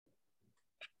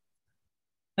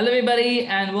Hello, everybody,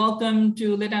 and welcome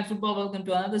to Late Night Football. Welcome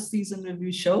to another season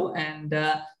review show, and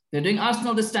we're doing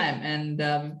Arsenal this time. And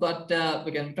we've got we're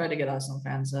going to try to get Arsenal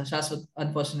fans. Shashwat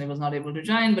unfortunately was not able to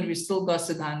join, but we still got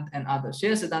Siddhant and Adarsh.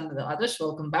 Here, Siddhant and Adarsh,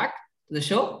 welcome back to the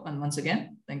show, and once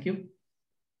again, thank you.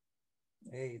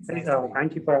 Hey, it's Hey, nice to be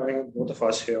thank you for having both of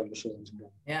us here on the show once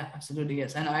again. Yeah, absolutely,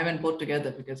 yes. And I went both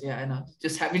together because I know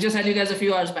we just had you guys a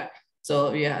few hours back.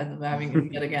 So yeah, we're having you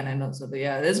here again. I know. So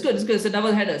yeah, it's good. It's good. It's a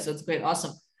double header, so it's great.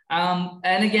 Awesome.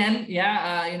 And again,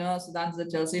 Siddhant's a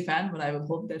Chelsea fan, but I would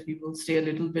hope that he will stay a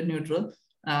little bit neutral.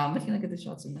 But get the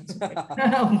shots in. That's okay.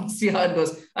 We'll see how it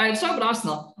goes. All right, let's talk about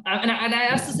Arsenal. And I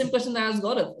asked the same question that I asked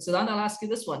Gaurav. Siddhant, I'll ask you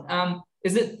this one.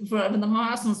 Is it from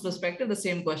Arsenal's perspective the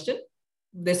same question?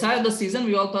 They started the season,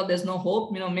 we all thought there's no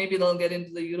hope. Maybe they'll get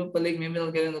into the Europa League, maybe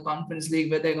they'll get in the Conference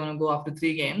League where they're going to go after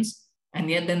 3 games. And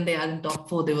yet then they are in top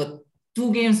 4. They were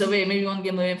 2 games away, maybe 1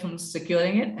 game away from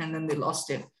securing it, and then they lost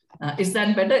it. Is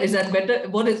that better? Is that better?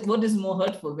 What is more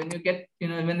hurtful when you get,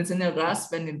 when it's in your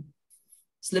grasp, when it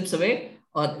slips away,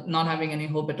 or not having any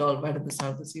hope at all right at the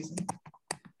start of the season?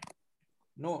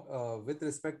 No, with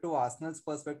respect to Arsenal's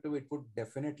perspective, it would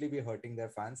definitely be hurting their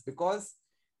fans because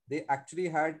they actually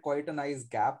had quite a nice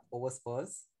gap over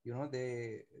Spurs.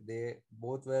 They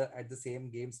both were at the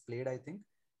same games played, I think,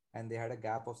 and they had a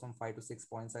gap of some 5 to 6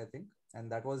 points, I think,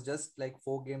 and that was just like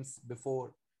 4 games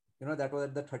before. That was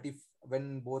at the 30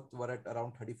 when both were at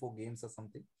around 34 games or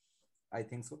something. I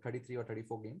think so, 33 or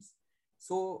 34 games.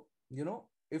 So,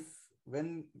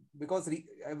 because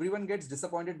everyone gets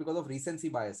disappointed because of recency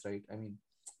bias, right? I mean,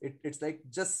 it's like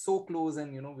just so close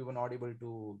and, we were not able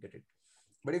to get it.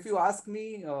 But if you ask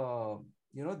me,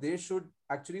 they should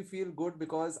actually feel good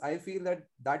because I feel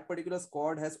that particular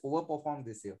squad has overperformed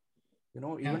this year.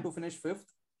 Even to finish 5th,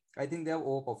 I think they have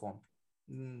overperformed.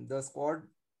 The squad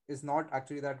is not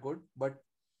actually that good, but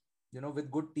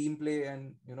with good team play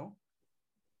and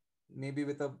maybe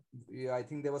I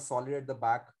think they were solid at the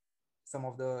back some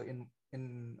of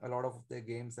in a lot of their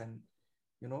games, and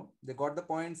they got the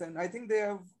points, and I think they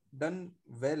have done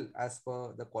well as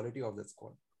per the quality of the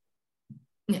squad.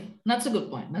 Yeah, that's a good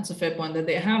point. That's a fair point that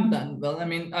they have done well. I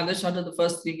mean, others out of the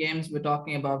first 3 games we're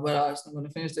talking about where Arsenal going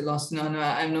to finish, they lost. No,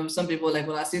 I know some people are like,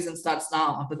 well, our season starts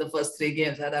now after the first 3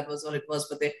 games. That was what it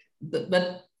was.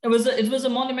 But it was a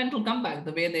monumental comeback,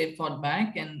 the way they fought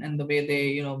back and the way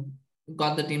they,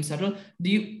 got the team settled.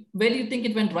 Where do you think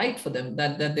it went right for them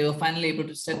that they were finally able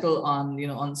to settle on,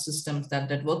 on systems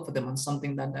that work for them, on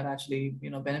something that actually,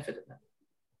 benefited them?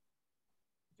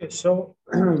 Okay, so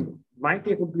my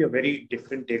take would be a very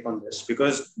different take on this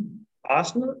because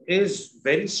Arsenal is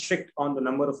very strict on the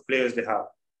number of players they have.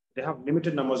 They have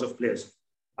limited numbers of players,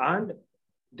 and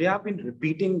they have been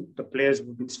repeating the players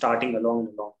who've been starting along.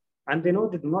 And they know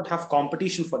they do not have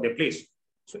competition for their place.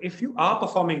 So if you are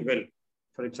performing well,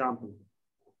 for example,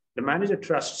 the manager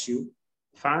trusts you,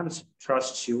 fans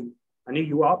trust you, and if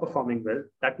you are performing well,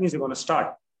 that means you're going to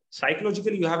start.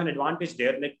 Psychologically, you have an advantage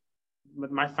there. Like,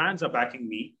 my fans are backing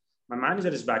me, my manager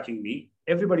is backing me,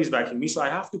 everybody's backing me, so I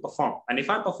have to perform. And if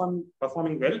I'm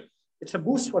performing well, it's a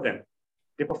boost for them.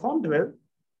 They performed well,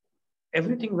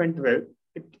 everything went well.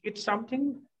 It's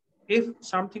something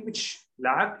which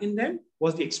lacked in them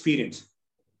was the experience.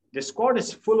 The squad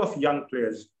is full of young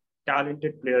players,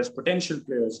 talented players, potential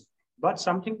players, but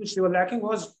something which they were lacking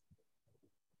was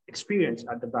experience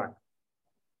at the back.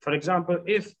 For example,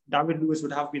 if David Luiz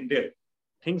would have been there,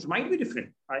 things might be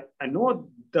different. I know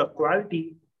the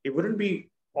quality, it wouldn't be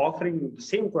offering the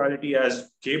same quality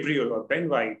as Gabriel or Ben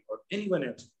White or anyone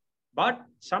else. But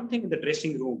something in the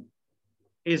dressing room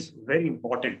is very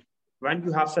important. When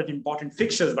you have such important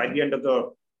fixtures by the end of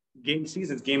the game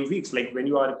seasons, game weeks, like when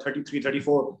you are at 33,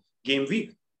 34 game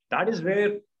week, that is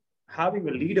where having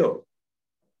a leader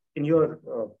in your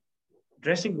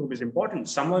dressing room is important.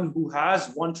 Someone who has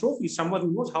won trophies, someone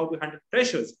who knows how to handle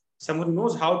pressures, someone who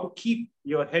knows how to keep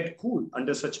your head cool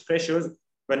under such pressures.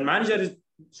 When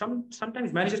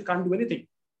sometimes managers can't do anything.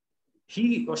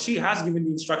 He or she has given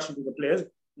the instruction to the players.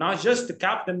 Now it's just the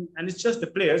captain and it's just the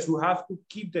players who have to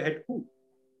keep their head cool.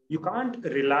 You can't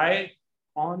rely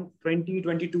on 20,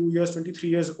 22 years, 23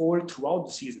 years old throughout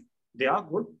the season. They are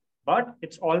good, but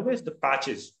it's always the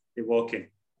patches they work in.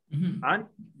 Mm-hmm. And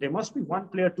there must be 1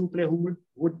 player, 2 player who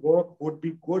would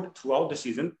be good throughout the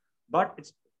season, but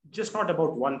it's just not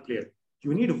about 1 player.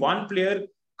 You need 1 player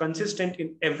consistent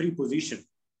in every position,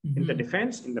 in the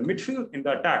defense, in the midfield, in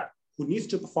the attack, who needs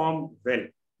to perform well.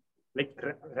 Like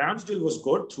Ramsdale was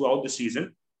good throughout the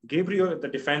season. Gabriel, the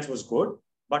defense was good,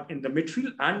 but in the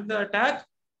midfield and the attack,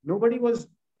 nobody was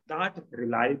that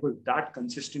reliable, that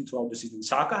consistent throughout the season.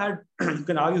 Saka had, you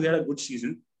can argue he had a good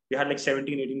season. He had like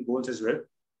 17, 18 goals as well.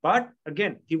 But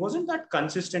again, he wasn't that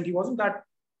consistent. He wasn't that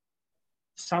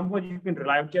someone you can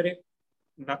rely on.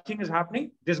 Nothing is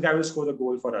happening. This guy will score the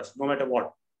goal for us, no matter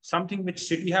what. Something which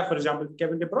City have, for example,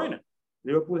 Kevin De Bruyne.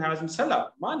 Liverpool has in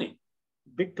Salah, Mane.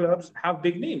 Big clubs have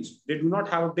big names. They do not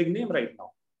have a big name right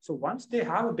now. So once they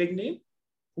have a big name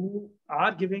who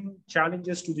are giving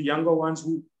challenges to the younger ones,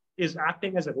 who is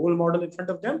acting as a role model in front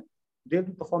of them, they'll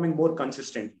be performing more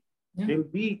consistently. Yeah. They'll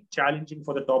be challenging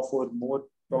for the top four more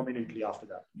prominently after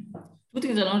that. Two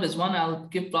things I noticed. One, I'll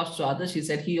give props to others. She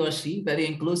said he or she, very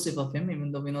inclusive of him,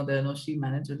 even though we know there are no she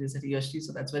managers. He said he or she,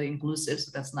 so that's very inclusive.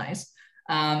 So that's nice.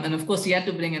 And of course, he had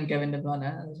to bring in Kevin De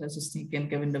Bruyne. Just to sneak in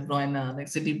Kevin De Bruyne, like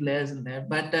City players in there.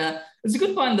 But it's a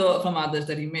good point though from others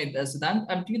that he made. Sudan,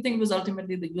 do you think it was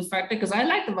ultimately the youth factor? Because I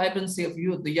like the vibrancy of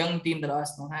youth, the young team that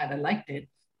Arsenal had. I liked it.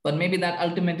 But maybe that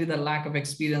ultimately the lack of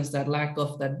experience, that lack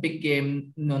of that big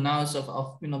game, now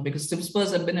of because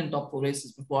Spurs have been in top four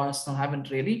races before, Arsenal haven't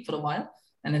really for a while,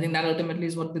 and I think that ultimately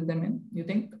is what did them in. You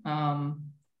think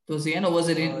towards the end, or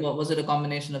was it a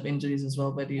combination of injuries as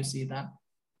well? Where do you see that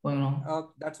going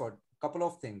on? That's what. Couple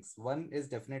of things. One is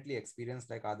definitely experience,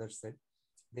 like Adarsh said.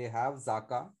 They have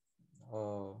Xhaka.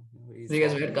 He's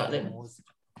red carded.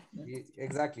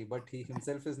 Exactly, but he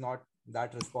himself is not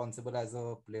that responsible as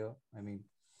a player. I mean,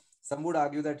 some would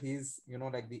argue that he's,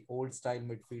 like the old style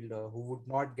midfielder who would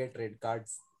not get red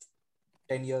cards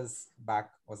 10 years back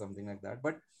or something like that.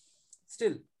 But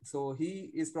still, so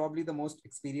he is probably the most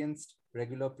experienced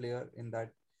regular player in that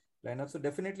lineup. So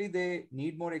definitely they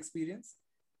need more experience.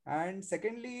 And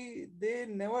secondly, they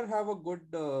never have a good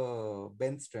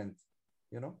bench strength.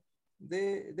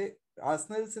 They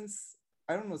Arsenal since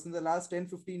the last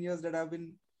 10-15 years that I've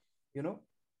been,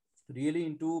 really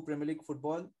into Premier League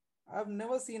football, I've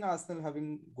never seen Arsenal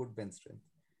having good bench strength.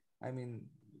 I mean,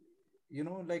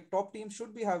 like top teams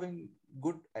should be having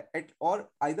good or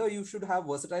either you should have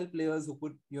versatile players who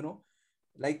could,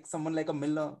 like someone like a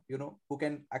Milner, who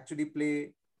can actually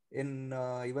play in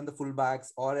even the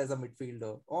fullbacks or as a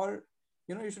midfielder, or,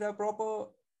 you should have proper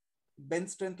bench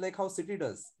strength like how City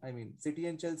does. I mean, City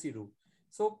and Chelsea do.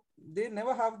 So they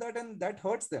never have that, and that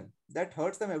hurts them. That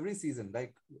hurts them every season.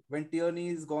 Like when Tierney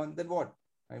is gone, then what?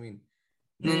 I mean,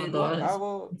 they don't have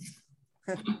a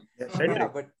yeah,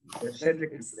 but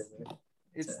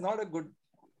it's not a good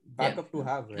backup to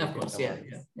have, right? Of course, yeah.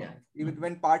 Even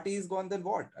when Party is gone, then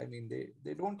what? I mean,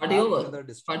 they don't party have over. Another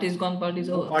district. Party's gone, party's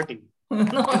over. Party. No,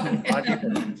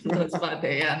 it's party.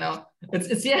 Yeah, no.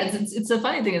 It's a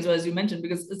funny thing as well, as you mentioned,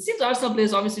 because it seems Arsenal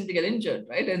players always seem to get injured,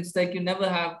 right? And it's like you never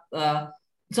have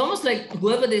it's almost like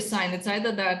whoever they sign, it's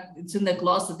either that it's in their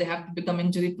clause that they have to become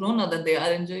injury prone or that they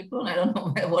are injury prone. I don't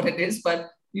know what it is, but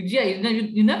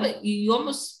you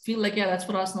almost feel like, that's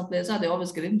what Arsenal players are. They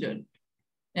always get injured.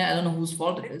 Yeah, I don't know whose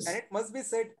fault it is. And it must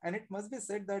be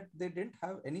said that they didn't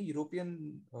have any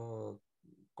European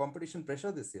competition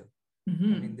pressure this year.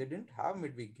 Mm-hmm. I mean, they didn't have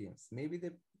midweek games. Maybe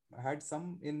they had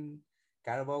some in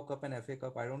Carabao Cup and FA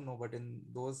Cup. I don't know, but in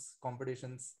those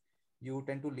competitions, you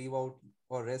tend to leave out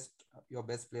or rest your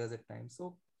best players at times.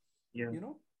 So, they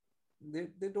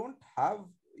don't have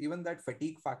even that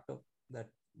fatigue factor that,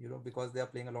 because they are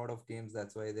playing a lot of games,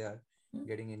 that's why they are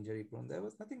getting injury prone. There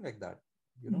was nothing like that,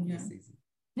 this season.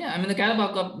 Yeah, I mean, the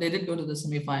Carabao Cup, they did go to the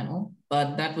semi-final,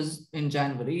 but that was in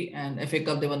January, and FA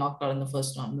Cup, they were knocked out in the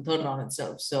first round, the third round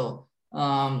itself. So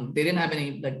they didn't have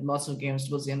any lots of games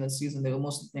towards the end of the season. They were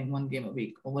mostly playing one game a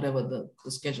week or whatever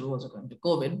the schedule was according to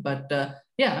COVID. But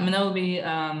I mean, that will be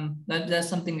that's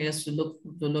something else to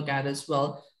look at as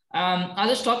well. I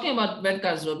was talking about red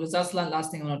cards, because that's the last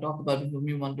thing I want to talk about before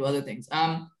we move on to other things.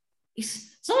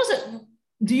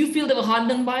 Do you feel they were hard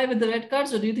done by with the red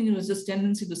cards, or do you think it was just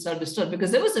tendency to self-destruct?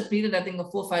 Because there was a period, I think,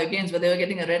 of 4 or 5 games where they were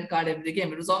getting a red card every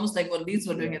game. It was almost like what Leeds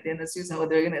were doing at the end of the season, where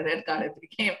they were getting a red card every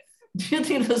game. Do you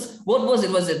think what was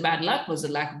it? Was it bad luck? Was it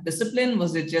lack of discipline?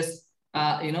 Was it just,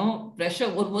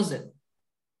 pressure? What was it?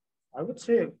 I would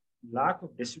say lack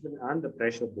of discipline and the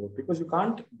pressure both, because you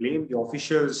can't blame the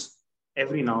officials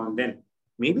every now and then.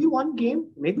 Maybe one game,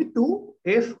 maybe 2,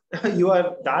 if you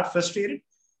are that frustrated.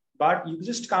 But you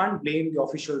just can't blame the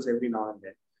officials every now and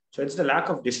then. So it's the lack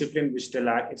of discipline which they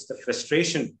lack. It's the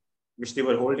frustration which they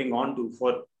were holding on to.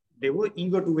 They were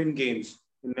eager to win games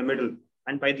in the middle.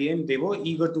 And by the end, they were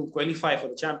eager to qualify for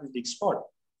the Champions League spot.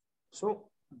 So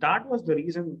that was the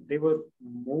reason they were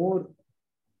more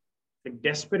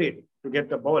desperate to get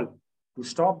the ball, to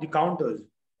stop the counters,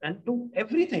 and to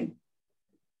everything.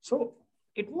 So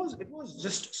it was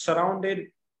just surrounded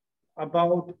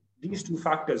about these 2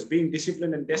 factors, being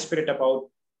disciplined and desperate about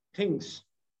things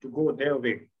to go their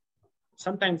way.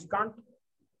 Sometimes you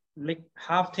can't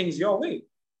have things your way,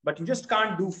 but you just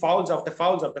can't do fouls after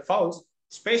fouls after fouls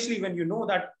especially when you know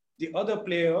that the other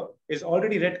player is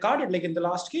already red carded, like in the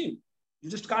last game. You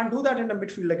just can't do that in the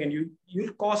midfield again.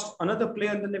 You'll cost another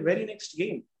player in the very next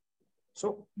game.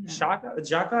 So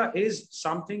Xhaka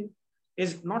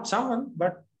is not someone,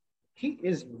 but he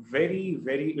is very,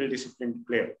 very ill-disciplined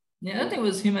player. Yeah, I don't think it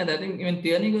was him. I think even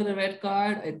Tierney got a red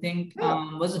card. I think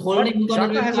was Holding got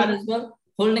a red card as well.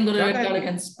 Holding got a red card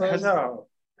against Spurs. Has a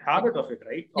habit of it,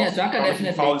 right? Yeah, Xhaka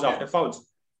definitely fouls after fouls.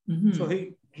 So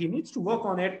he needs to work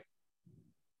on it.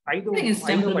 Either by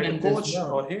the coach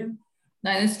or him.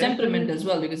 No, it's temperament as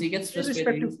well, because he gets frustrated.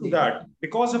 Irrespective to that,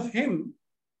 because of him,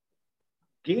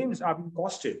 games are being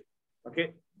costed.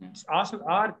 Okay, Arsenal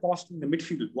are costing the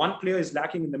midfield. One player is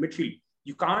lacking in the midfield.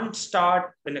 You can't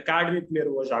start an academy player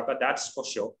over Xhaka, that's for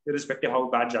sure, irrespective of how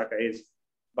bad Xhaka is.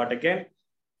 But again,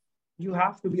 you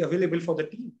have to be available for the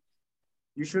team.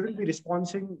 You shouldn't be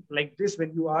responding like this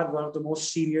when you are one of the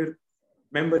most senior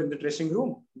member in the dressing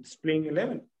room. It's playing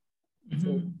 11.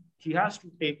 So he has to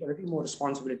take a little more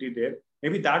responsibility there.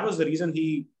 Maybe that was the reason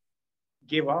he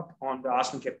gave up on the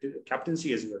Arsenal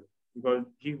captaincy as well, because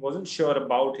he wasn't sure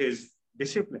about his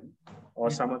discipline or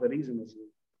some other reason as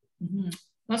well.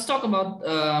 Let's talk about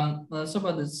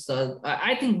this.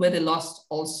 I think where they lost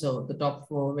also the top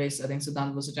 4 race, I think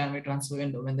Sudan was a January transfer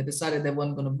window when they decided they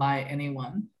weren't going to buy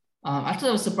anyone. I thought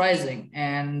that was surprising,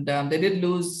 and they did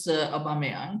lose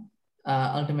Aubameyang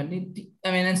ultimately.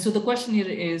 I mean, and so the question here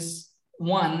is,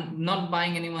 one, not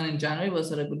buying anyone in January, was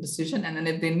that a good decision? And then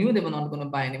if they knew they were not going to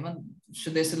buy anyone,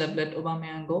 should they still have let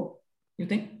Aubameyang go, you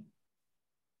think?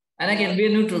 And again,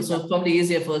 we're neutral, so it's probably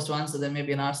easier for us to answer than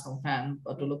maybe an Arsenal fan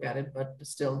or to look at it, but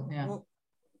still, yeah.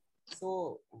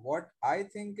 So what I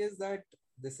think is that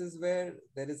this is where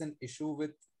there is an issue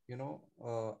with,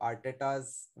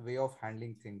 Arteta's way of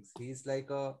handling things. He's like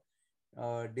a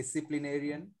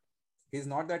disciplinarian. He's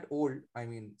not that old. I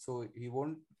mean, so he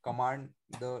won't command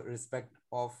the respect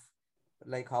of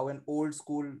like how an old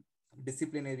school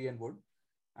disciplinarian would.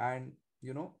 And,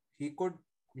 he could,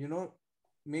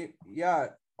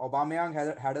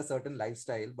 Aubameyang had a certain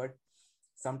lifestyle, but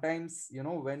sometimes,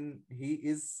 when he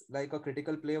is like a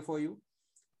critical player for you,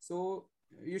 so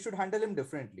you should handle him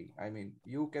differently. I mean,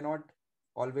 you cannot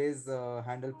always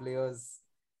handle players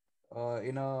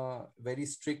in a very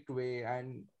strict way,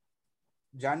 and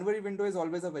January window is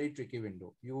always a very tricky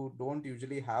window. You don't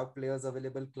usually have players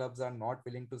available. Clubs are not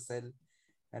willing to sell.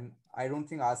 And I don't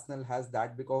think Arsenal has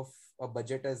that big of a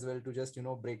budget as well to just,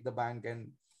 break the bank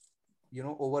and,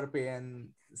 overpay and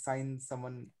sign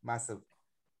someone massive.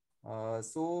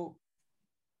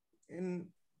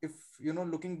 If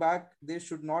looking back, they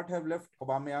should not have let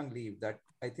Aubameyang leave.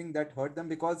 I think that hurt them,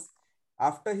 because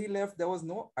after he left, there was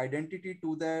no identity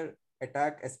to their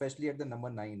attack, especially at the number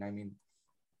 9. I mean,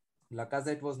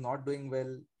 Lacazette was not doing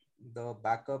well. The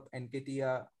backup,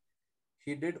 Nketiah,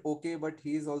 he did okay, but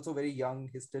he's also very young.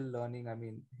 He's still learning. I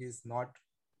mean, he's not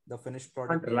the finished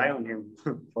product. Can't rely on him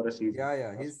for a season.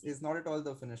 Yeah. He's not at all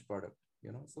the finished product,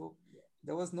 So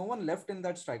there was no one left in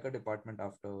that striker department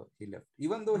after he left.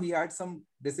 Even though he had some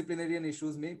disciplinarian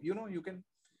issues, maybe, you can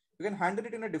handle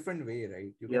it in a different way,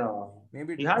 right?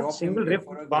 Maybe he had single rip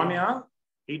for Aubameyang.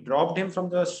 He dropped him from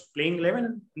the playing 11,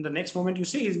 and in the next moment you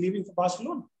see he's leaving for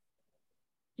Barcelona.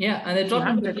 Yeah, and they dropped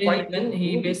him to play when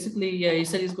he basically, he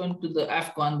said he's going to the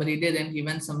AFCON, but he didn't. He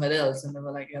went somewhere else, and they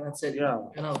were like, yeah, that's it. Yeah.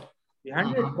 He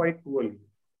handled it quite poorly.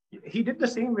 He did the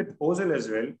same with Ozil as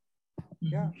well.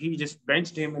 Yeah. He just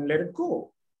benched him and let it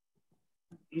go.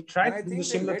 He tried to do the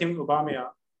similar thing with Aubameyang.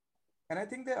 And I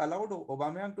think they allowed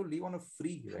Aubameyang to leave on a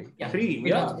free, right? Yeah. Free,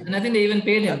 yeah. And I think they even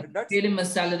paid him. Paid him a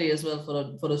salary as well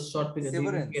for a short period.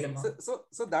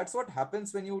 So that's what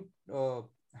happens when you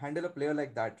handle a player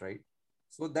like that, right?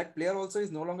 So that player also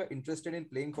is no longer interested in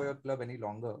playing for your club any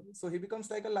longer. So he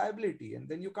becomes like a liability, and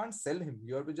then you can't sell him.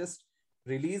 You have to just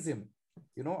release him.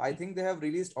 I think they have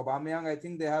released Aubameyang. I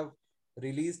think they have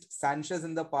released Sanchez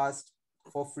in the past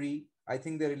for free. I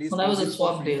think they released. Well, that was a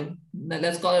swap deal.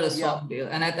 Let's call it a swap deal.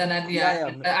 And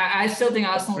I still think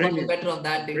Arsenal got the better of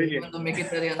that deal. Even though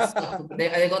Mkhitaryan stuff,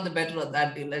 they got the better of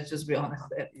that deal. Let's just be honest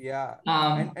there. Yeah.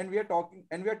 And we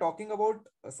are talking about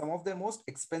some of their most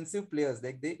expensive players.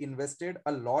 Like, they invested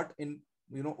a lot in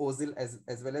Ozil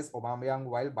as well as Aubameyang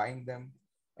while buying them,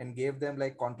 and gave them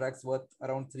like contracts worth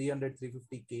around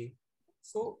 300-350K.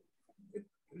 So it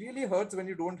really hurts when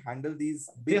you don't handle these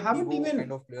big, they haven't even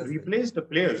kind of players. Replaced the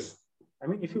players. I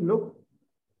mean, if you look,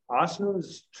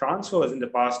 Arsenal's transfers in the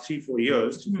past 3-4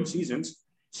 years, 4 seasons,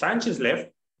 Sanchez left.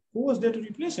 Who was there to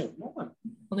replace him? No one.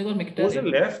 Well, they got Mkhitaryan.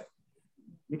 Ozil left.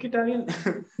 Mkhitaryan.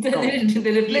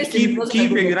 They replaced him.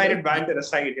 Keep United banter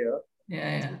aside here.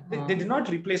 They did not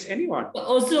replace anyone. But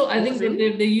also, I think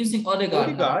they're using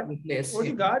Odegaard now to replace him.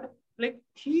 Odegaard, like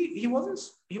he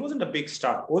wasn't a big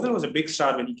star. Ozil was a big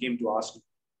star when he came to Arsenal.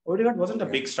 Odegaard wasn't a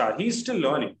big star. He's still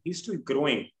learning. He's still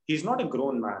growing. He's not a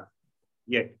grown man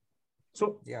yet.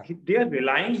 So they are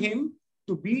relying him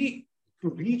to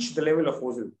reach the level of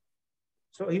Ozil.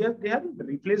 So they haven't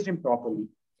replaced him properly.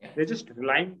 Yeah. They're just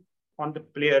relying on the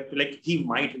player to, like, he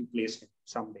might replace him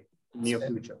someday in near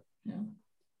future. Yeah.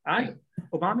 And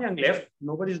Aubameyang left.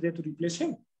 Nobody's there to replace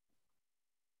him.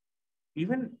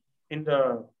 Even in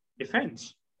the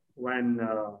defense, when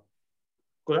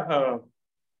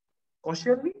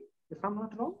Koscielny, if I'm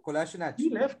not wrong, Kolasinac. He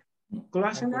left.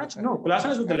 Kolasinac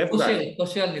was the left back.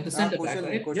 Koscielny, the center back,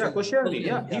 right? Koscielny.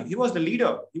 Yeah. He was the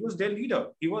leader. He was their leader.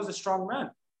 He was a strong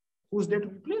man. Who's there to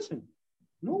replace him?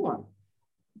 No one.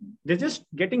 They're just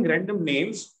getting random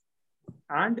names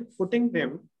and putting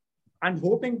them and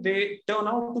hoping they turn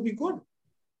out to be good.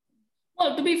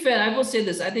 Well, to be fair, I will say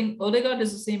this. I think Odegaard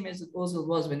is the same as Ozil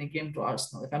was when he came to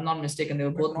Arsenal. If I'm not mistaken, they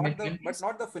were both mid-20s. But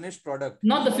not the finished product.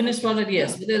 Not the finished product,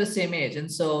 yes. But they're the same age.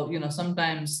 And so,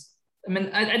 sometimes,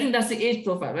 I think that's the age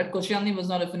profile, right? Koscielny was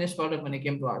not a finished product when he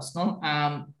came to Arsenal.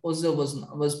 Ozil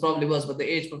was, but the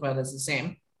age profile is the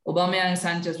same. Aubameyang and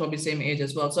Sanchez probably same age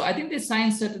as well. So I think they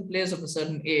sign certain players of a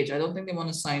certain age. I don't think they want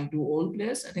to sign too old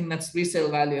players. I think that's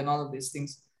resale value and all of these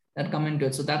things that come into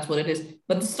it. So that's what it is.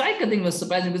 But the striker thing was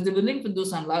surprising because they were linked with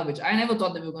Dusan Vlahovic. I never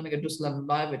thought they were going to get Dusan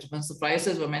Vlahovic. Once the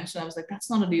prices were mentioned, I was like, that's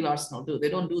not a deal Arsenal do. They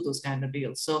don't do those kind of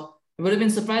deals. So it would have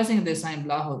been surprising if they signed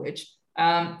Vlahovic.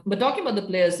 But talking about the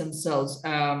players themselves,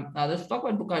 let's talk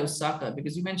about Bukayo Saka,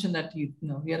 because you mentioned that he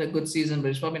had a good season, but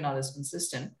he's probably not as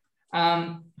consistent.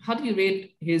 How do you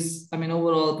rate his,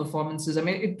 overall performances?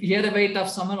 He had a very tough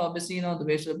summer, obviously, the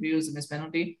racial abuse and his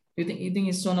penalty. Do you think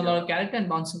he's shown a lot of character and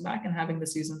bouncing back and having the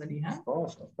season that he had? Of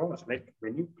course. Like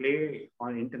when you play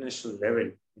on international level,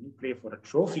 when you play for a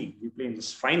trophy, you play in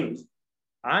this finals,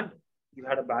 and you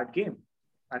had a bad game.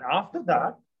 And after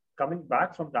that, coming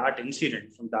back from that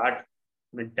incident, from that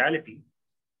mentality,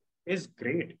 is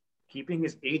great. Keeping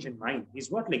his age in mind.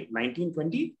 He's what, like 19,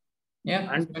 20?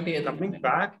 Yeah. And coming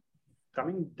back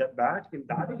in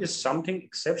that age is something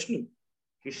exceptional.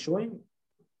 He's showing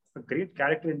a great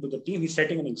character into the team. He's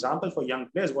setting an example for young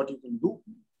players what he can do.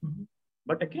 Mm-hmm.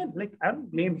 But again, I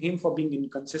don't blame him for being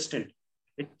inconsistent.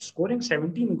 Scoring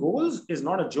 17 goals is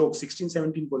not a joke. 16,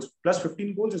 17 goals plus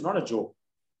 15 goals is not a joke.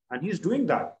 And he's doing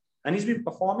that. And he's been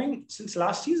performing since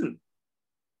last season.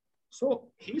 So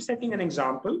he's setting an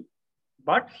example,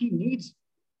 but he needs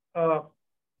a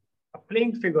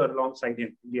playing figure alongside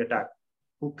him in the attack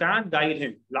who can guide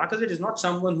him. Lacazette is not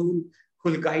someone who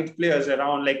will guide players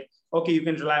around like, okay, you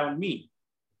can rely on me.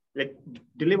 Like,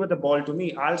 deliver the ball to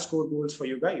me. I'll score goals for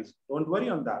you guys. Don't worry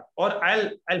on that. Or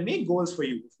I'll make goals for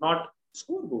you, if not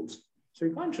score goals. So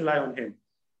you can't rely on him.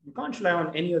 You can't rely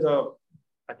on any other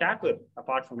attacker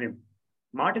apart from him.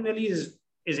 Martinelli is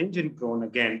injury prone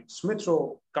again. Smith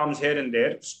Rowe comes here and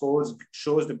there, scores,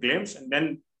 shows the glimpse, and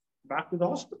then back to the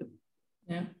hospital.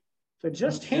 Yeah. So it's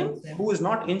just him who is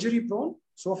not injury prone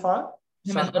so far.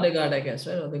 Him and Odegaard, I guess,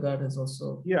 right? Odegaard is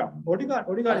also... Yeah,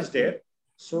 Odegaard is there.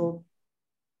 So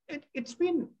it's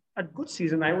been a good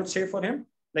season, I would say, for him.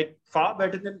 Like, far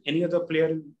better than any other player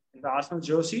in the Arsenal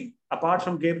jersey. Apart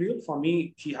from Gabriel, for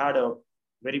me, he had a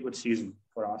very good season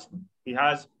for Arsenal. He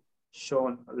has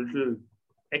shown a little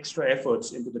extra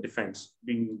efforts into the defense,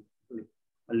 being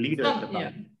a leader at the back.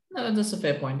 Yeah. No, that's a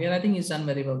fair point. Yeah, I think he's done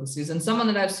very well this season. Someone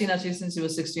that I've seen actually since he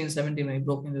was 16, 17 when he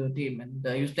broke into the team. And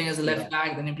he was playing as a left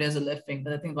back, then he plays as a left wing.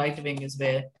 But I think right wing is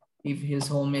where his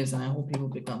home is, and I hope he will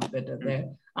become better there.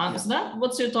 So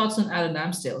what's your thoughts on Aaron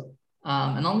Ramsdale?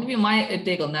 And I'll give you my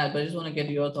take on that, but I just want to get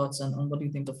your thoughts on what do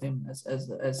you think of him as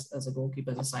a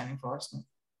goalkeeper, as a signing for Arsenal?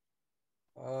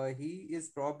 He is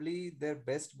probably their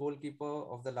best goalkeeper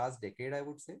of the last decade, I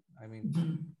would say. I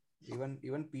mean,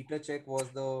 even Peter Cech was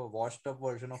the washed up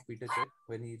version of Peter Cech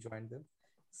when he joined them.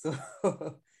 So,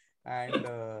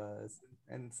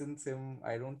 and since him,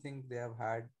 I don't think they have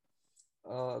had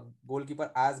a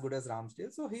goalkeeper as good as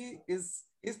Ramsdale. So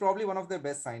he's probably one of their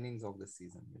best signings of this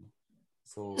season.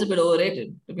 So he's a bit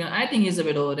overrated. I think he's a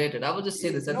bit overrated. I would just say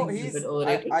this. I think he's a bit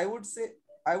overrated. I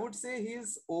would say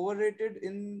he's overrated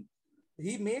in.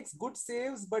 He makes good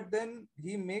saves, but then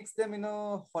he makes them in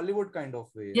a Hollywood kind of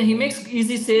way. Yeah, he makes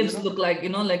easy saves look like,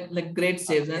 like great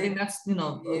saves. I think that's,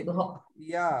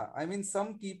 yeah, I mean,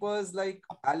 some keepers like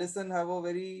Alisson have a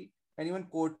very, and even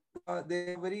Courtois, they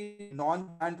have a very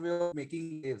non-plant way of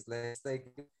making saves.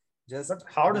 But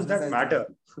how does that matter?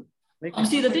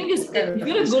 See, the thing is, if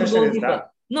you're a good goalkeeper,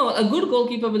 a good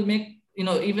goalkeeper will make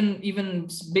even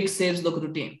big saves look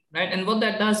routine, right? And what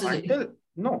that does is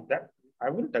no, that I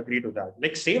wouldn't agree to that.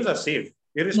 Like saves are safe,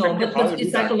 no, irrespective but, of how you but do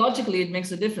that. psychologically it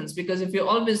makes a difference, because if you're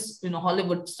always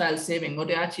Hollywood style saving, what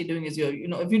you're actually doing is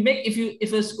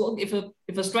if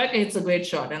a striker hits a great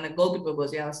shot and the goalkeeper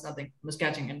goes, yeah, that's nothing, I'm just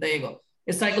catching him. There you go.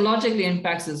 It psychologically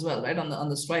impacts as well, right? On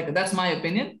the striker. That's my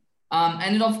opinion.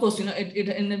 And it, of course, it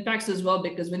impacts as well,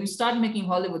 because when you start making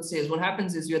Hollywood saves, what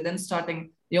happens is you're then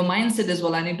starting, your mindset is,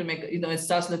 well, I need to make, it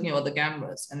starts looking about the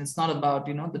cameras, and it's not about,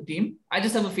 the team. I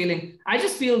just have a feeling, I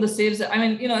just feel the saves,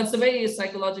 it's a very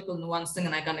psychological nuanced thing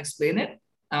and I can't explain it.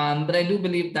 But I do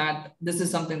believe that this is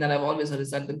something that I've always heard,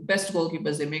 is that the best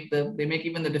goalkeepers, they make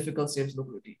even the difficult saves look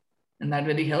routine. And that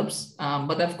really helps.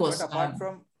 But of course,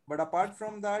 apart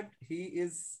from that, he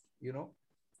is,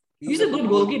 he's a good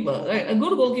goalkeeper, right? A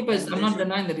good goalkeeper is, I'm not should...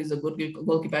 denying that he's a good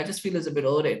goalkeeper. I just feel he's a bit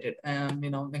overrated.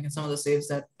 Making some of the saves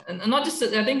that, and not just,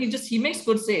 I think he makes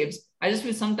good saves. I just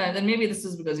feel sometimes, and maybe this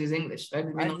is because he's English, right?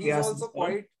 And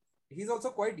he's also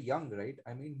quite young, right?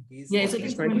 I mean, he's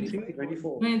 23,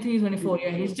 24. 23, 24.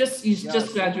 Yeah, he's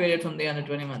just graduated from the under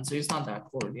 21, so he's not that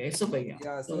old. Yeah, he's super young.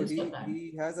 Yeah, so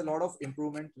he has a lot of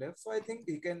improvement left. So I think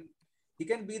he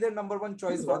can be the number one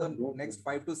choice for the next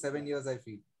 5 to 7 years, I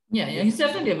feel. Yeah, he's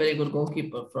definitely a very good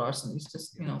goalkeeper for Arsenal. He's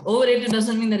just, overrated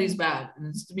doesn't mean that he's bad.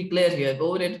 And just to be clear here,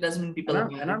 overrated doesn't mean people are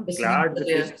bad. And I'm glad with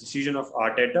this decision of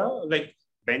Arteta, like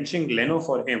benching Leno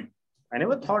for him. I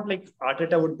never thought like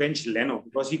Arteta would bench Leno,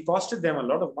 because he costed them a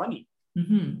lot of money.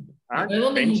 Mm-hmm. I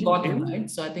don't think he bought him,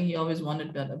 right? So I think he always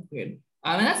wanted that upgrade.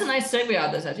 That's a nice segue,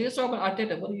 others. Actually, let's talk about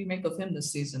Arteta. What do you make of him this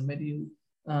season? Where do you,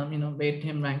 rate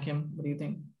him, rank him? What do you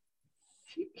think?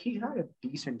 He had a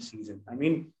decent season. I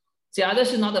mean, see,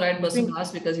 Adarsh is not the right person to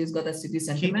ask, because he's got that City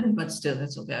sentiment, but still,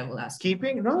 it's okay. I will ask.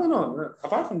 No.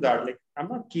 Apart from that, like, I'm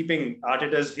not keeping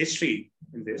Arteta's history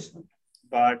in this,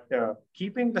 but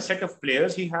keeping the set of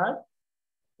players he had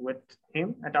with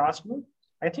him at Arsenal,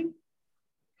 I think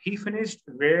he finished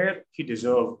where he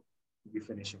deserved to be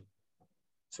finishing.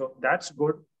 So that's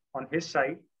good on his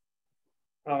side.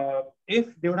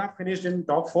 If they would have finished in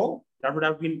top 4, that would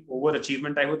have been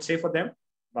overachievement, I would say, for them.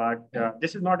 But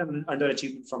this is not an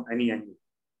underachievement from any angle.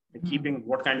 Keeping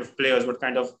what kind of players, what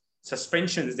kind of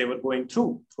suspensions they were going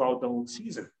throughout the whole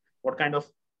season, what kind of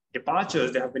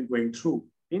departures they have been going through,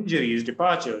 injuries,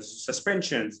 departures,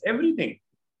 suspensions, everything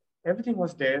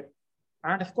was there.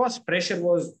 And of course, pressure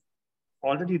was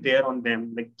already there on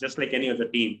them, just like any other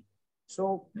team.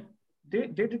 So they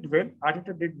did well.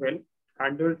 Arteta did well,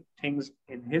 handled things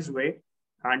in his way,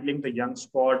 handling the young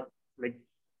squad,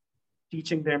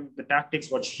 teaching them the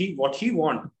tactics, what he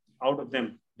want out of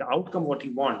them, the outcome, what he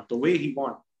want, the way he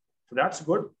want. So that's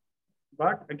good.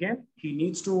 But again, he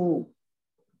needs to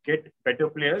get better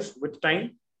players with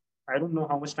time. I don't know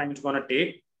how much time it's going to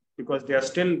take, because they are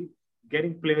still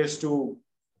getting players to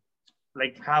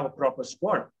have a proper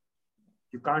squad.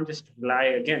 You can't just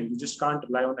rely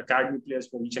on academy players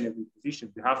for each and every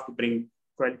position. You have to bring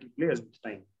quality players with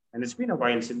time. And it's been a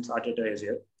while since Arteta is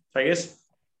here. So I guess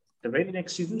the very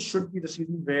next season should be the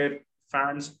season where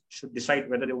fans should decide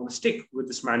whether they want to stick with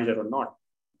this manager or not.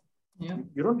 Yeah.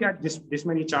 You don't get this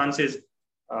many chances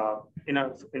in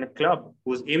a club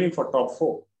who's aiming for top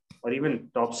 4 or even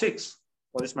top 6,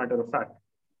 for this matter of fact.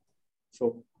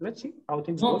 So let's see how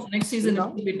things go. Next season it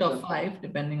will be top 5,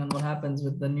 depending on what happens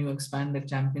with the new expanded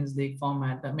Champions League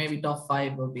format. Maybe top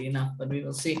 5 will be enough, but we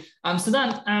will see.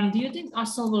 Sudan, do you think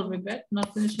Arsenal will regret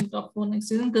not finishing top 4 next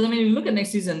season? Because you look at next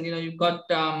season, you've got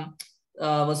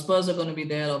Spurs are going to be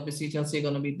there, obviously Chelsea are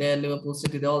going to be there, Liverpool,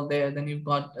 City, they're all there. Then you've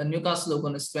got Newcastle are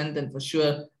going to strengthen for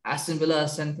sure. Aston Villa are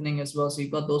strengthening as well. So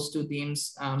you've got those 2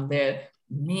 teams there.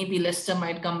 Maybe Leicester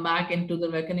might come back into the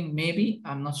reckoning. Maybe,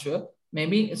 I'm not sure.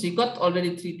 Maybe. So you've got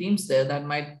already 3 teams there that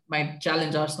might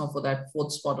challenge Arsenal for that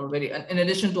 4th spot already. And in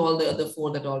addition to all the other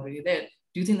 4 that are already there,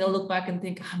 do you think they'll look back and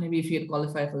think, maybe if he had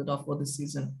qualified for the top 4 this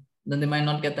season, then they might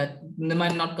not get that, they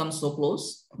might not come so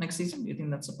close next season? Do you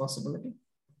think that's a possibility?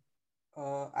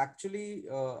 Actually,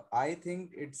 I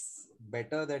think it's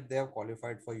better that they have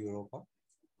qualified for Europa.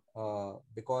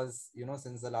 Because,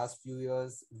 since the last few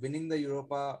years, winning the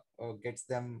Europa gets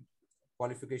them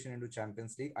qualification into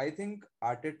Champions League. I think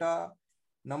Arteta,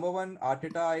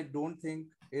 I don't think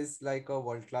is like a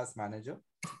world-class manager.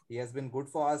 He has been good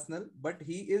for Arsenal, but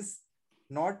he is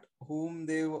not whom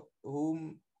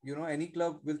any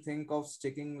club will think of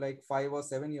sticking 5 or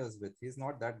 7 years with. He's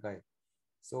not that guy.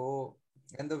 So,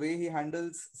 and the way he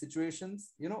handles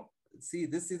situations, see,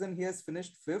 this season he has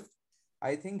finished 5th.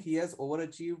 I think he has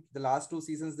overachieved. The last 2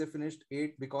 seasons they finished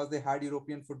 8th because they had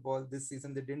European football. This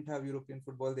season they didn't have European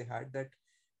football. They had that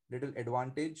little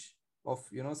advantage of,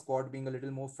 squad being a little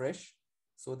more fresh.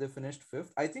 so they finished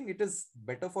fifth. I think it is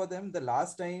better for them. The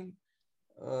last time,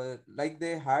 like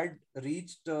they had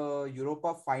reached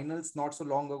Europa finals not so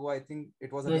long ago. I think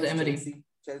it was That was against Emery.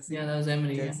 Chelsea. Yeah, that was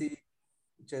Emery. Chelsea,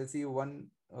 Chelsea won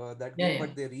that Yeah, game, yeah.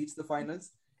 but they reached the finals.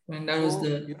 And that was So,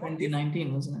 the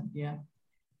 2019, wasn't it? Yeah.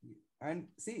 And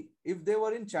see, if they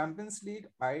were in Champions League,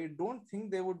 I don't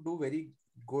think they would do very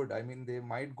good. I mean, they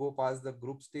might go past the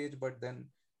group stage, but then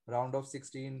round of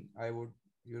 16, I would,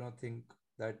 think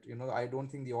that, I don't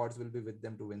think the odds will be with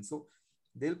them to win. So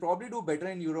they'll probably do better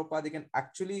in Europa. They can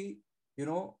actually,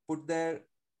 put their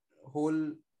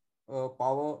whole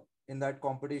power in that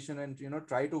competition and,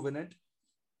 try to win it.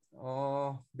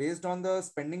 Based on the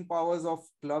spending powers of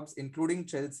clubs, including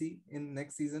Chelsea in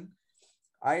next season,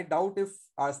 I doubt if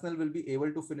Arsenal will be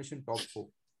able to finish in top four.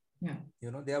 Yeah.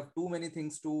 They have too many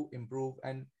things to improve,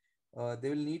 and they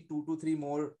will need 2 to 3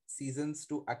 more seasons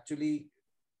to actually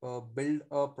build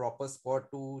a proper squad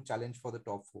to challenge for the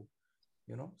top four.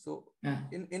 So Yeah.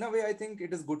 in a way, I think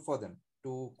it is good for them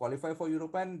to qualify for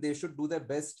Europa, and they should do their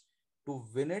best to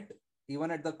win it, even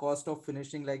at the cost of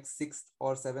finishing like 6th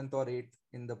or 7th or 8th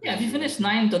in the Yeah, if you Premier finish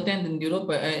League. 9th or 10th in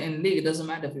Europa in league, it doesn't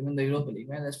matter if you win the Europa League,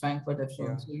 right? That's Frankfurt have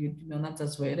shown. Yeah. So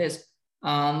that's the way it is.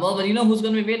 Well, but who's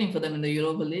going to be waiting for them in the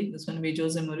Europa League? It's going to be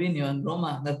Jose Mourinho and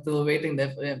Roma that were waiting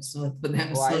there for him. So for them,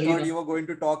 I thought you were going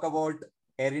to talk about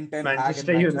Erin ten Hag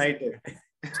Manchester and United.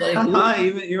 Sorry,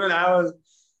 even I was.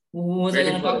 who was I going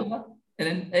to waiting for talk it. about?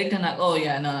 Erik ten Hag. Oh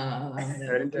yeah, no.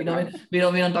 We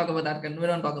don't talk about that. We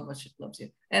don't talk about shit clubs here.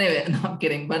 Anyway, no, I'm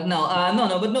kidding. But no.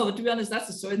 But to be honest, that's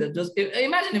the story. That just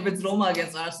imagine if it's Roma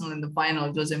against Arsenal in the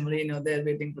final. Jose Mourinho, they're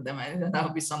waiting for them. That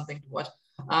would be something to watch.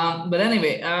 But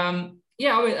anyway,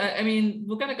 yeah. I mean,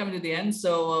 we're kind of coming to the end,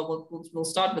 so we'll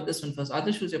start with this one first.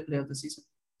 Adarsh, who's your player of the season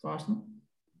for Arsenal?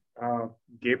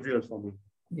 Gabriel for me.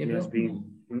 Gabriel? He has been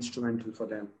instrumental for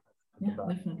them. Yeah,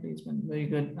 definitely. It's been very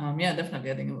good. Yeah,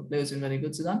 definitely. I think the players been very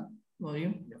good. Siddharth, what are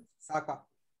you? Saka.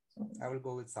 I will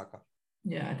go with Saka.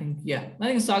 Yeah, I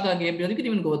think Saka, Gabriel. You could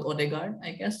even go with Odegaard.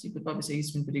 I guess you could probably say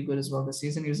he's been pretty good as well this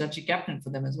season. He was actually captain for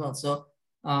them as well. So,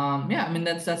 yeah, I mean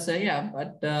that's yeah.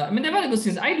 But I mean they've had a good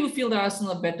season. I do feel that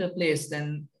Arsenal are better placed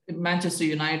than Manchester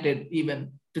United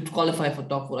even to qualify for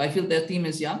top four. I feel their team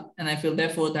is young, and I feel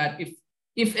therefore that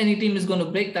if any team is going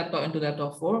to break that into that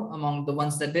top four among the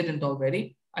ones that didn't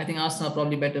already, I think Arsenal are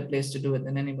probably better placed to do it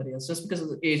than anybody else, just because of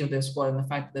the age of their squad and the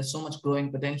fact that there's so much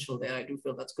growing potential there. I do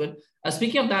feel that's good.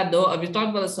 Speaking of that, though, we talked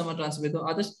about the summer transfer window.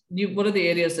 What are the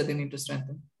areas that they need to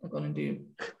strengthen, according to you?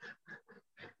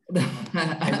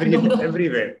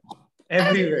 Everywhere.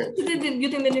 You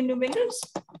think they need new wingers?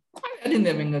 I think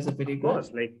their wingers are pretty good. Of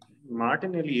course, like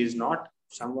Martinelli is not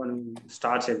someone who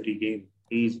starts every game.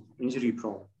 He's injury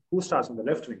prone. Who starts on the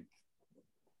left wing?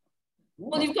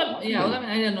 Well, you've got, yeah, well, I mean,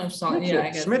 I don't know if so, yeah, I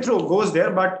guess. Smith Rowe goes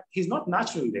there, but he's not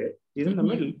naturally there. He's in the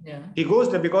middle. Yeah. He goes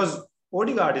there because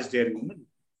Odegaard is there in the middle.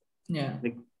 Yeah.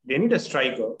 Like, they need a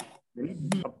striker. They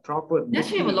need a proper. They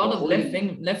actually have a lot of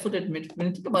left-footed mid. When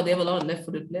you think about it, they have a lot of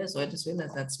left-footed players. So I just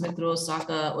realized that Smith Rowe,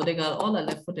 Saka, Odegaard, all are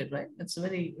left-footed, right? That's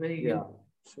very, very good.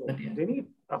 So they need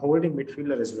a holding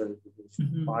midfielder as well, because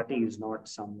Partey is not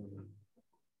someone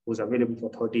who's available for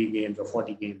 30 games or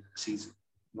 40 games a season.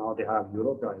 Now they have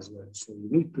Europa as well. So you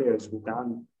need players who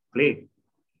can play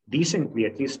decently,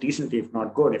 at least decently, if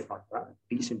not good, if not bad.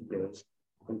 Decent players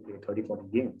who can play 30, 40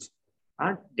 games.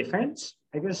 And defense,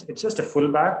 I guess it's just a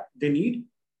fullback they need.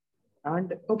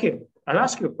 And okay, I'll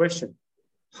ask you a question.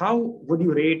 How would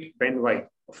you rate Ben White,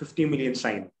 a 50 million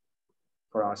sign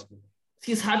for Arsenal?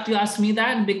 It's hard to ask me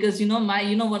that because you know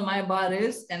what my bar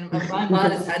is, and my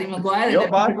bar is Harry Maguire. Your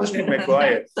bar must be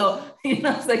Maguire. So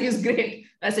it's like he's great.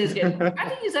 I say he's great. I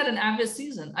think he's had an average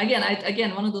season.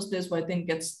 Again, one of those players who I think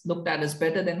gets looked at as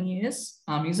better than he is.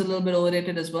 He's a little bit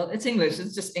overrated as well. It's English.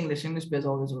 It's just English. English players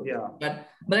always overrated. Yeah.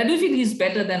 But I do feel he's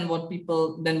better than what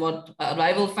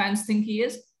rival fans think he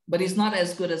is. But he's not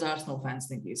as good as Arsenal fans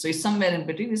think he is. So he's somewhere in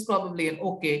between. He's probably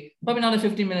probably not a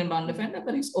 50 million pound defender,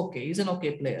 but he's okay. He's an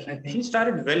okay player, I think. He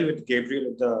started well with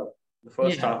Gabriel at the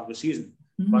first half of the season.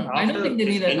 Mm-hmm. But after I don't think they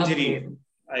need an injury, upgrade.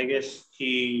 I guess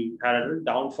he had a little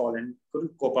downfall and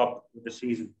couldn't cope up with the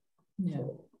season. Yeah,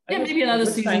 so maybe another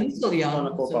season. He's still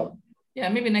young. So, yeah,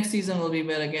 maybe next season will be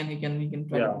where again he can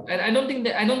try. Yeah. I don't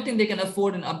think they can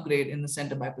afford an upgrade in the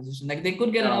centre back position. Like they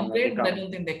could get an upgrade, but I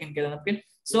don't think they can get an upgrade.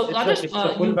 So it's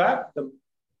a fullback.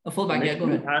 A fullback, yeah, go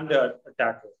ahead. And an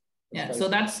attacker. Yeah, so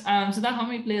that's how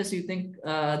many players do you think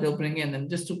they'll bring in? And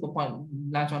just to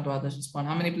latch on to Adarsh's point,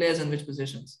 how many players in which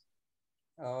positions?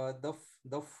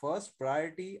 The first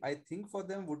priority, I think, for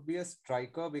them would be a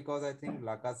striker, because I think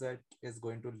Lacazette is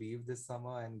going to leave this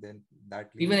summer, and then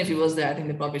that leaves Even if he them was with there, I think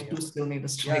they probably Nketiah. do still need a Yeah,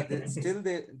 striker.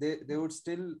 they would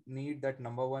still need that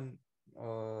number one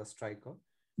striker.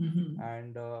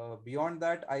 And beyond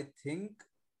that, I think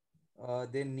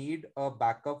they need a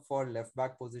backup for left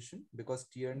back position, because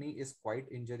Tierney is quite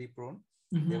injury prone.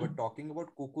 They were talking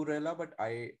about Cucurella, but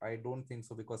I don't think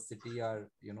so, because City are,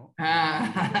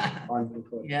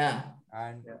 Yeah.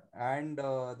 And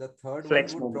the third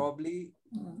Flex one would probably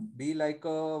be like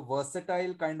a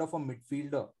versatile kind of a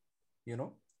midfielder,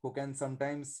 who can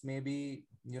sometimes maybe,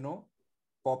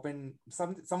 pop in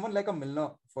someone like a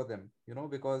Milner for them,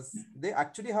 because they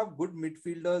actually have good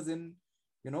midfielders in,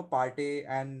 Partey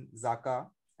and Xhaka,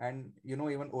 and,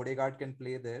 even Odegaard can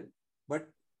play there. But,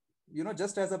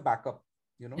 just as a backup,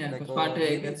 like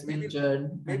Partey gets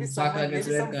injured, maybe and someone, Xhaka gets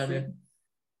red carded.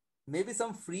 Maybe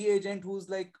some free agent who's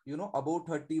like, about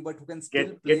 30, but who can still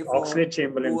Get play for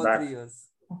Oxlade-Chamberlain 2 or back. 3 years.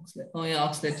 Oh yeah,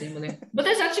 Oxlade-Chamberlain. But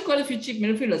there's actually quite a few cheap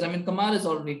midfielders. I mean, Kamara is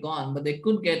already gone, but they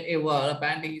could get Aouar.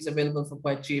 Apparently, he's available for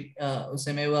quite cheap.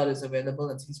 Usam Aouar is available,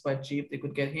 and he's quite cheap. They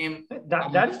could get him.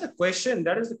 That is the question.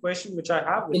 That is the question which I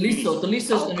have.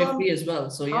 Tolisso is going to be free as well.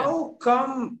 So yeah. How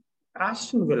come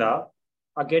Aston Villa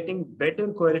are getting better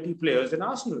quality players than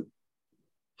Arsenal?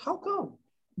 How come?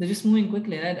 They're just moving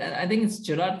quickly. And I think it's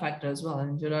Gerrard factor as well.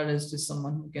 And Gerrard is just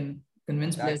someone who can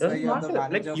convince players. Doesn't matter.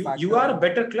 Like you are a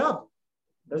better club.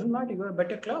 Doesn't matter. You are a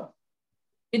better club.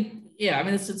 I mean,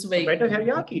 it's very better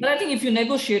hierarchy. But I think if you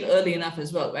negotiate early enough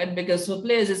as well, right? Because for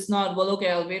players, it's not, well,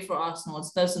 okay, I'll wait for Arsenal. It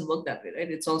doesn't work that way, right?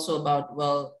 It's also about,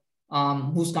 well,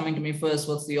 who's coming to me first?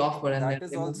 What's the offer? And that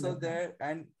is also there.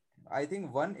 And I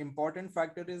think one important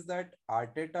factor is that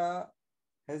Arteta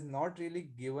has not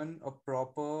really given a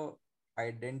proper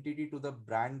identity to the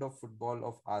brand of football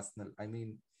of Arsenal. I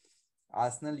mean,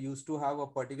 Arsenal used to have a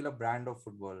particular brand of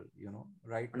football,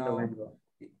 right now.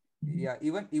 Yeah,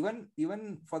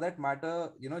 even for that matter,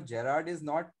 Gerrard is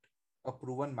not a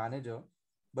proven manager,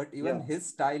 but even his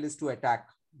style is to attack.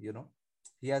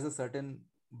 He has a certain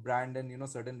brand and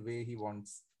certain way he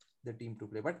wants the team to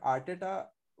play. But Arteta,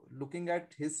 looking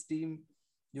at his team,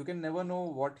 you can never know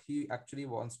what he actually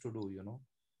wants to do.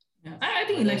 Yeah, I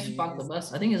think he likes to park the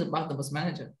bus. I think he's a park the bus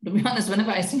manager. To be honest, whenever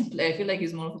I see him play, I feel like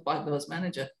he's more of a park the bus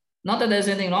manager. Not that there's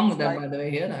anything wrong with that, by the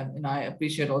way. Here, I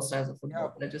appreciate all styles of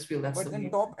football, but I just feel that's. But then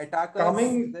top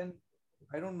attackers, then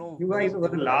I don't know. You guys were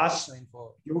the last.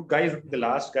 You guys were the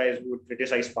last guys who would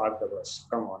criticize park the bus.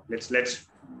 Come on, let's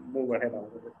move ahead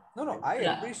out of it. No, I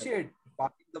appreciate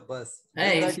parking the bus.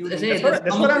 Hey, that's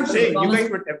what I'm saying. You guys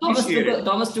would appreciate it.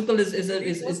 Thomas Tuchel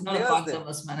is not a park the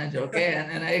bus manager, okay?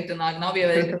 And now we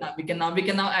have we can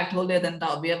now act holier than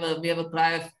thou. We have a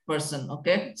Cruyff person,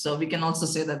 okay? So we can also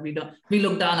say that we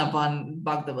look down upon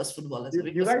park the bus footballers.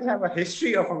 You guys have a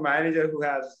history of a manager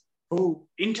who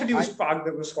introduced park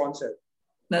the bus concept.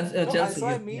 That's Chelsea.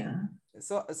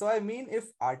 So I mean, if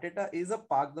Arteta is a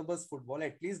park the bus football,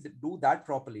 at least do that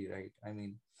properly, right? I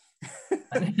mean,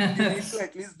 you need to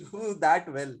at least do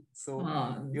that well. So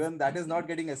even that is not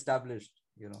getting established,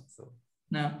 So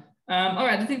no. All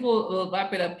right, I think we'll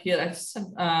wrap it up here. I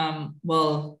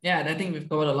think we've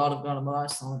covered a lot of ground about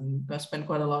Arsenal, and we've spent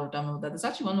quite a lot of time on that. There's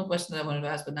actually one more question that I wanted to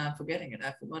ask, but now I'm forgetting it.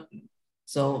 I've forgotten.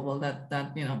 So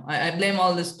I blame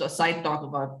all this side talk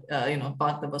about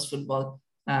park the bus football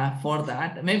for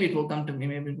that. Maybe it will come to me.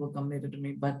 Maybe it will come later to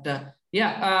me. But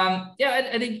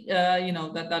I think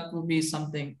that will be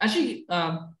something. Actually,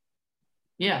 I'm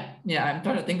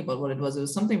trying to think about what it was. It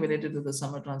was something related to the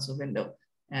summer transfer window.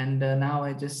 And now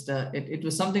I just it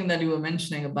was something that you were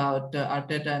mentioning about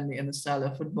Arteta and the style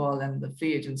of football and the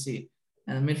free agency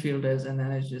and the midfielders, and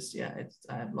then it's just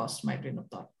I've lost my train of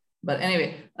thought. But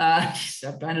anyway, I'm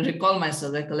trying to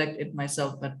recollect it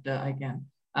myself, but I can.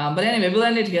 But anyway, we'll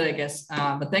end it here, I guess.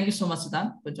 But thank you so much,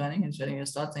 Siddhant, for joining and sharing your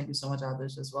thoughts. Thank you so much,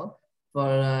 Adarsh, as well, for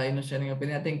sharing your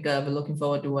opinion. I think we're looking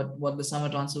forward to what the summer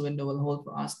transfer window will hold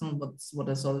for Arsenal. What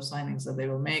are sort of signings that they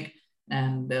will make,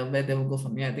 and where they will go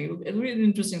from here. I think it'll be an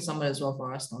interesting summer as well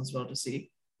for Arsenal as well to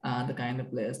see the kind of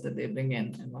players that they bring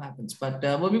in and what happens. But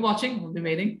we'll be watching, we'll be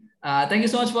waiting. Thank you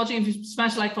so much for watching. If you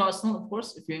smash like for Arsenal, of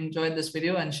course, if you enjoyed this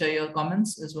video, and share your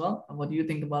comments as well. What do you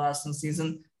think about Arsenal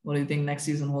season? What do you think next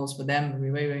season holds for them? It'll be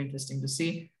very, very interesting to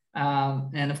see.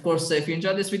 And of course, if you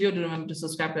enjoyed this video, do remember to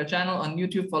subscribe to our channel on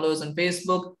YouTube, follow us on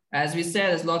Facebook. As we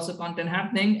said, there's lots of content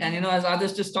happening. And, as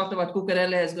others just talked about,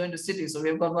 Cucurella is going to City. So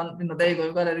we've got one, there you go.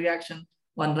 We've got a reaction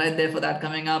one right there for that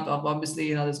coming up.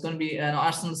 Obviously, there's going to be,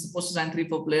 Arsenal is supposed to sign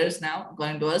 3-4 players now,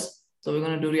 according to us. So we're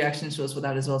going to do reaction shows for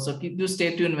that as well. So do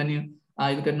stay tuned when you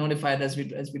You get notified as we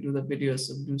do the videos.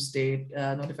 So do stay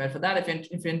notified for that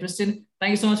if you're interested.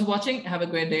 Thank you so much for watching. Have a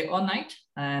great day or night,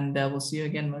 and we'll see you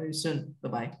again very soon. Bye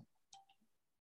bye.